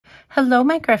Hello,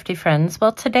 my crafty friends.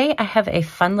 Well, today I have a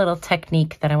fun little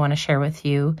technique that I want to share with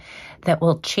you that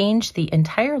will change the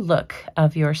entire look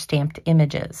of your stamped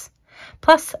images.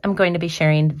 Plus, I'm going to be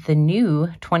sharing the new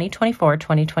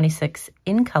 2024-2026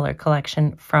 in color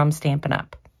collection from Stampin'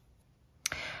 Up.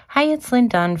 Hi, it's Lynn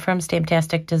Dunn from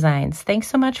Stamptastic Designs. Thanks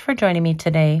so much for joining me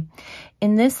today.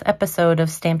 In this episode of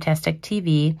Stamptastic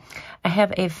TV, I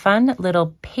have a fun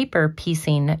little paper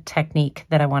piecing technique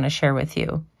that I want to share with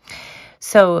you.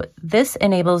 So this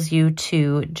enables you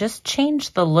to just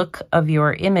change the look of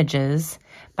your images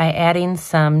by adding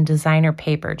some designer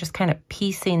paper, just kind of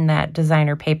piecing that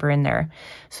designer paper in there.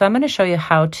 So I'm going to show you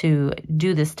how to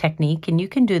do this technique, and you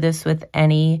can do this with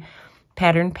any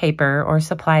pattern paper or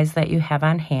supplies that you have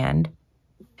on hand.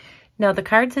 Now, the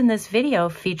cards in this video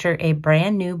feature a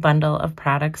brand new bundle of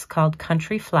products called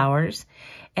Country Flowers,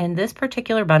 and this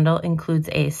particular bundle includes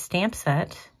a stamp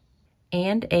set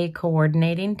and a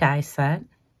coordinating die set.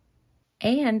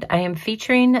 And I am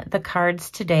featuring the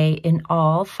cards today in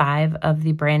all 5 of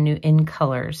the brand new in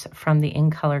colors from the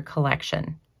in color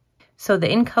collection. So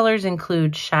the in colors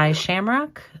include Shy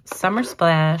Shamrock, Summer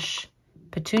Splash,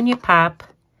 Petunia Pop,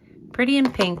 Pretty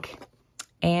in Pink,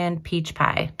 and Peach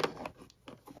Pie.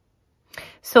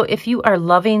 So if you are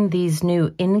loving these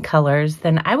new in colors,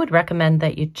 then I would recommend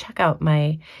that you check out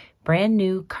my brand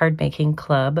new card making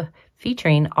club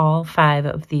featuring all 5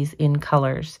 of these in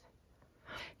colors.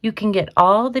 You can get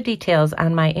all the details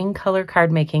on my in color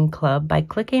card making club by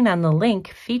clicking on the link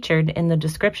featured in the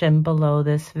description below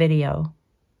this video.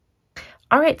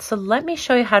 All right, so let me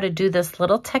show you how to do this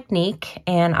little technique,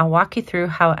 and I'll walk you through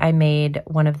how I made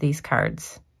one of these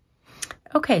cards.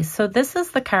 Okay, so this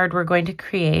is the card we're going to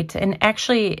create, and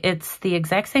actually it's the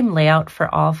exact same layout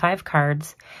for all 5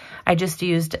 cards. I just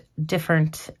used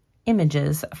different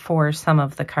images for some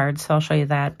of the cards, so I'll show you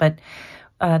that. But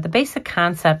the basic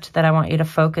concept that I want you to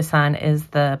focus on is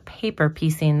the paper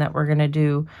piecing that we're going to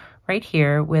do right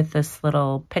here with this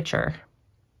little picture.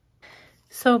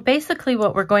 So basically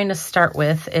what we're going to start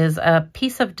with is a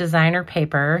piece of designer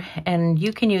paper, and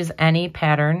you can use any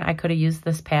pattern. I could have used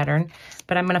this pattern,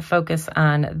 but I'm going to focus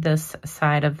on this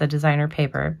side of the designer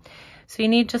paper. So you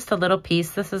need just a little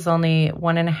piece. This is only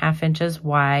 1.5 inches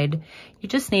wide. You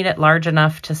just need it large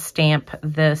enough to stamp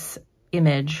this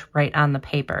image right on the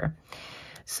paper.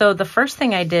 So the first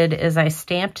thing I did is I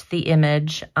stamped the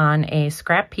image on a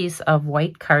scrap piece of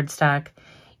white cardstock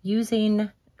using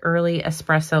early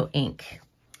espresso ink.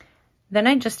 Then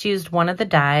I just used one of the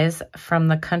dies from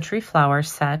the Country Flower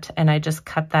set, and I just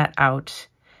cut that out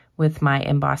with my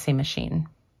embossing machine.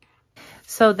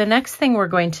 So the next thing we're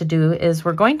going to do is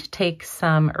we're going to take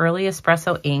some early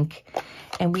espresso ink,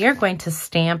 and we are going to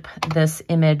stamp this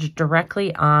image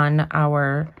directly on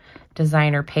our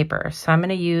designer paper. So I'm going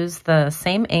to use the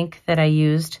same ink that I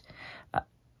used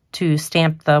to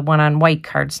stamp the one on white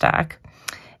cardstock,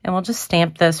 and we'll just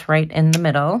stamp this right in the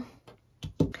middle.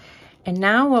 And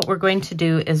now what we're going to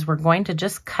do is we're going to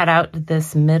just cut out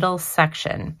this middle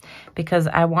section because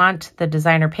I want the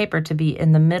designer paper to be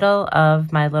in the middle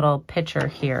of my little picture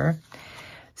here.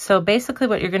 So basically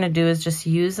what you're going to do is just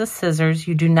use the scissors.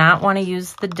 You do not want to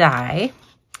use the die,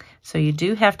 so you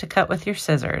do have to cut with your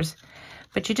scissors,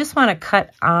 but you just want to cut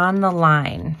on the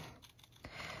line.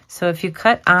 So if you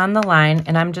cut on the line,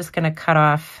 and I'm just going to cut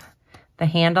off the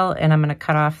handle, and I'm going to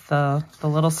cut off the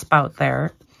little spout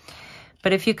there.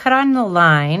 But if you cut on the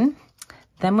line,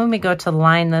 then when we go to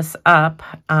line this up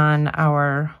on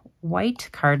our white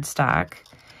cardstock,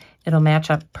 it'll match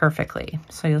up perfectly.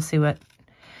 So you'll see what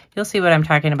I'm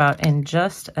talking about in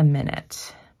just a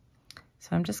minute.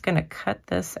 So I'm just going to cut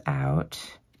this out.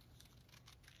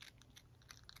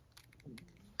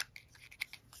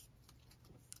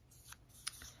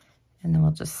 And then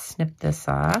we'll just snip this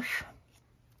off.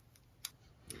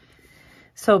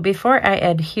 So before I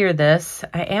adhere this,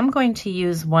 I am going to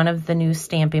use one of the new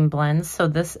stamping blends. So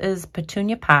this is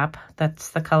Petunia Pop. That's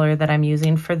the color that I'm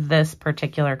using for this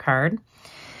particular card.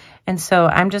 And so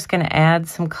I'm just going to add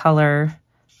some color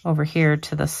over here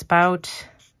to the spout.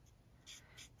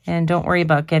 And don't worry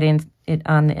about getting it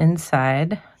on the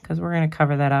inside because we're going to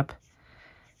cover that up.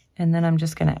 And then I'm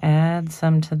just going to add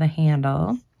some to the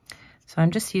handle. So I'm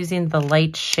just using the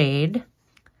light shade.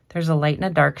 There's a light and a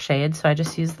dark shade, so I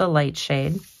just use the light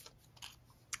shade.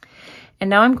 And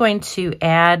now I'm going to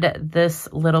add this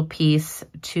little piece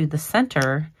to the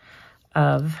center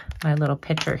of my little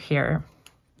picture here.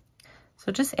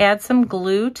 So just add some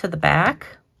glue to the back,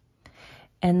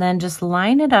 and then just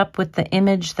line it up with the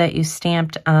image that you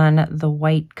stamped on the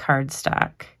white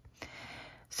cardstock.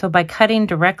 So by cutting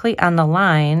directly on the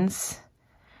lines,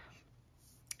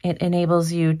 it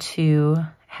enables you to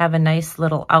have a nice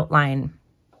little outline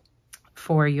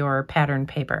for your pattern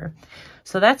paper.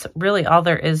 So that's really all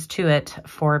there is to it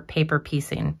for paper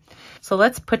piecing. So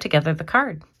let's put together the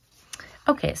card.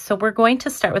 Okay, so we're going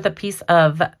to start with a piece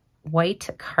of white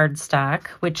cardstock,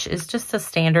 which is just a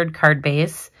standard card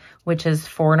base, which is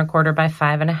 4 1/4 by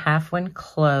 5 1/2 when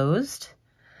closed.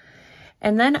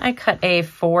 And then I cut a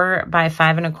 4 by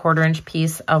 5 1/4 inch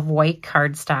piece of white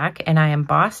cardstock, and I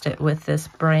embossed it with this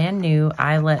brand new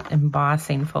eyelet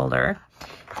embossing folder.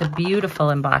 It's a beautiful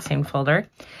embossing folder.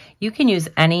 You can use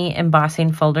any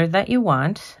embossing folder that you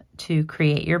want to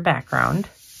create your background.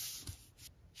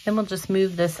 Then we'll just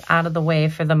move this out of the way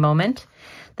for the moment.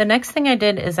 The next thing I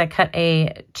did is I cut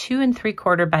a 2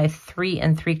 3/4 by 3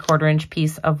 3/4 inch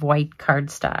piece of white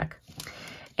cardstock.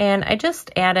 And I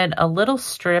just added a little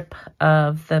strip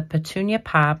of the Petunia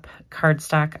Pop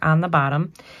cardstock on the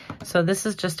bottom. So this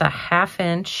is just a 1/2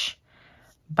 inch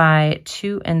by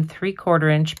 2 3/4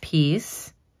 inch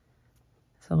piece.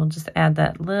 So we'll just add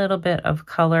that little bit of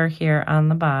color here on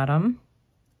the bottom.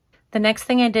 The next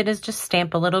thing I did is just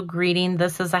stamp a little greeting.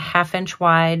 This is a 1/2 inch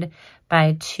wide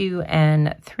by 2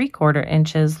 3/4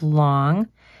 inches long.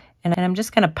 And I'm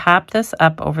just going to pop this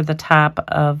up over the top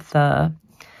of the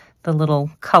little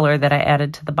color that I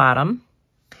added to the bottom.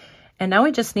 And now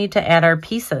we just need to add our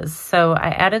pieces. So I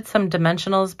added some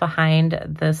dimensionals behind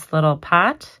this little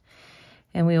pot,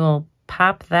 and we will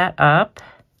pop that up.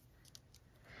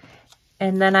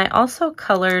 And then I also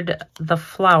colored the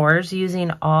flowers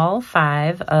using all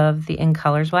 5 of the in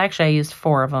colors. Well, actually I used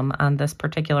 4 of them on this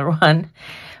particular one,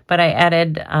 but I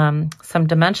added some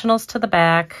dimensionals to the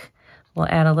back. We'll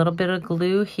add a little bit of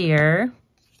glue here,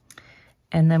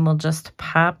 and then we'll just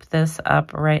pop this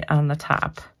up right on the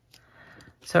top.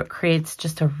 So it creates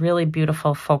just a really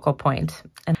beautiful focal point.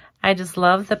 And I just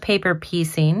love the paper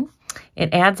piecing.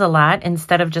 It adds a lot.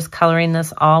 Instead of just coloring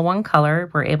this all one color,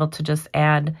 we're able to just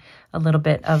add a little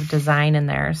bit of design in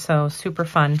there. So super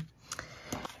fun.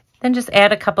 Then just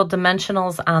add a couple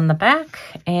dimensionals on the back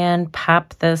and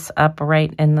pop this up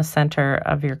right in the center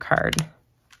of your card.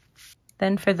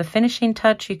 Then for the finishing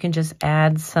touch, you can just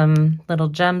add some little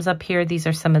gems up here. These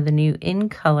are some of the new in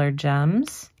color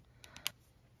gems.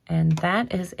 And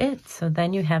that is it. So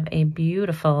then you have a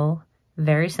beautiful,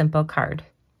 very simple card.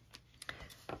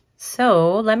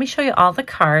 So let me show you all the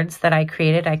cards that I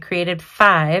created. I created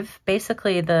 5,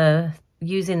 basically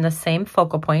using the same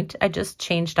focal point. I just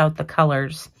changed out the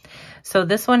colors. So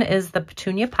this one is the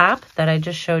Petunia Pop that I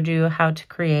just showed you how to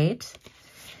create.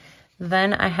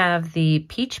 Then I have the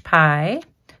Peach Pie.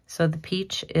 So the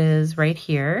peach is right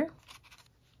here.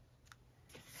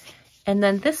 And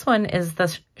then this one is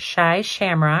the Shy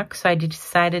Shamrock. So I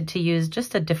decided to use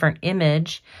just a different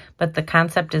image, but the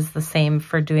concept is the same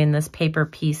for doing this paper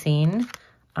piecing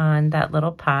on that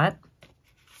little pot.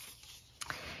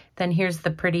 Then here's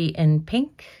the Pretty in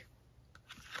Pink.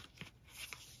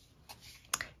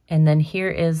 And then here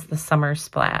is the Summer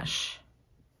Splash.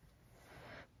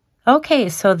 Okay,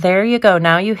 so there you go.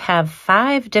 Now you have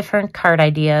 5 different card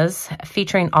ideas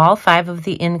featuring all 5 of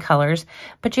the in colors,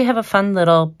 but you have a fun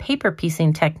little paper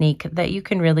piecing technique that you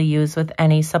can really use with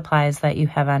any supplies that you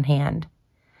have on hand.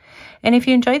 And if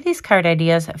you enjoyed these card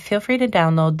ideas, feel free to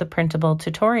download the printable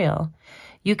tutorial.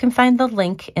 You can find the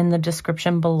link in the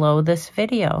description below this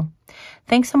video.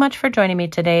 Thanks so much for joining me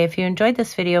today. If you enjoyed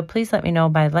this video, please let me know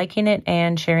by liking it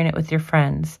and sharing it with your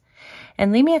friends.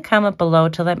 And leave me a comment below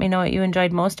to let me know what you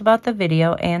enjoyed most about the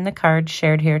video and the cards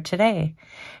shared here today.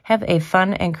 Have a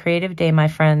fun and creative day, my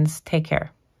friends. Take care.